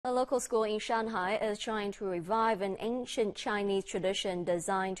A local school in Shanghai is trying to revive an ancient Chinese tradition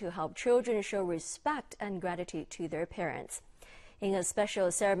designed to help children show respect and gratitude to their parents. In a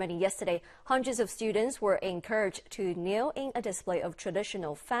special ceremony yesterday, hundreds of students were encouraged to kneel in a display of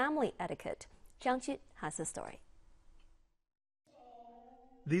traditional family etiquette. Zhang Jun has the story.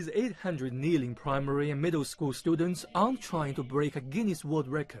 These 800 kneeling primary and middle school students aren't trying to break a Guinness World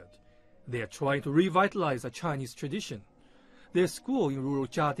Record. They are trying to revitalize a Chinese tradition. Their school in rural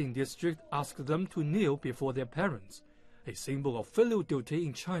Jiading district asked them to kneel before their parents, a symbol of filial duty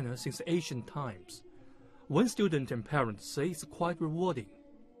in China since ancient times. One student and parents say it's quite rewarding.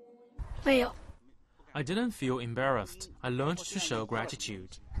 I didn't feel embarrassed. I learned to show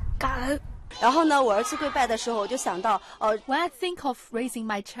gratitude. When I think of raising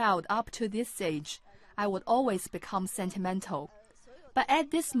my child up to this age, I would always become sentimental. But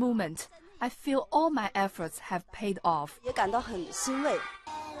at this moment, I feel all my efforts have paid off.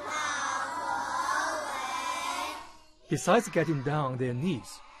 Besides getting down on their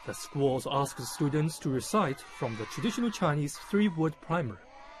knees, the schools asked students to recite from the traditional Chinese three-word primer,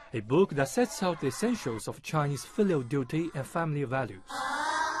 a book that sets out the essentials of Chinese filial duty and family values.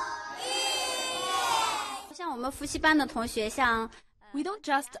 We don't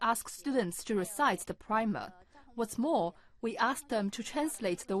just ask students to recite the primer. What's more, we ask them to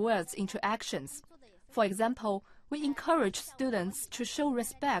translate the words into actions. For example, we encourage students to show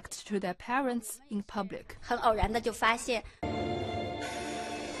respect to their parents in public.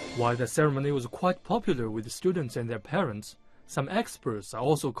 While the ceremony was quite popular with students and their parents, some experts are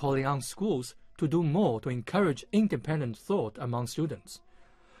also calling on schools to do more to encourage independent thought among students.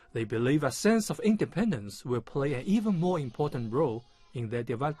 They believe a sense of independence will play an even more important role in their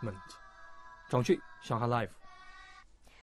development. Zhang Jun, Shanghai Live.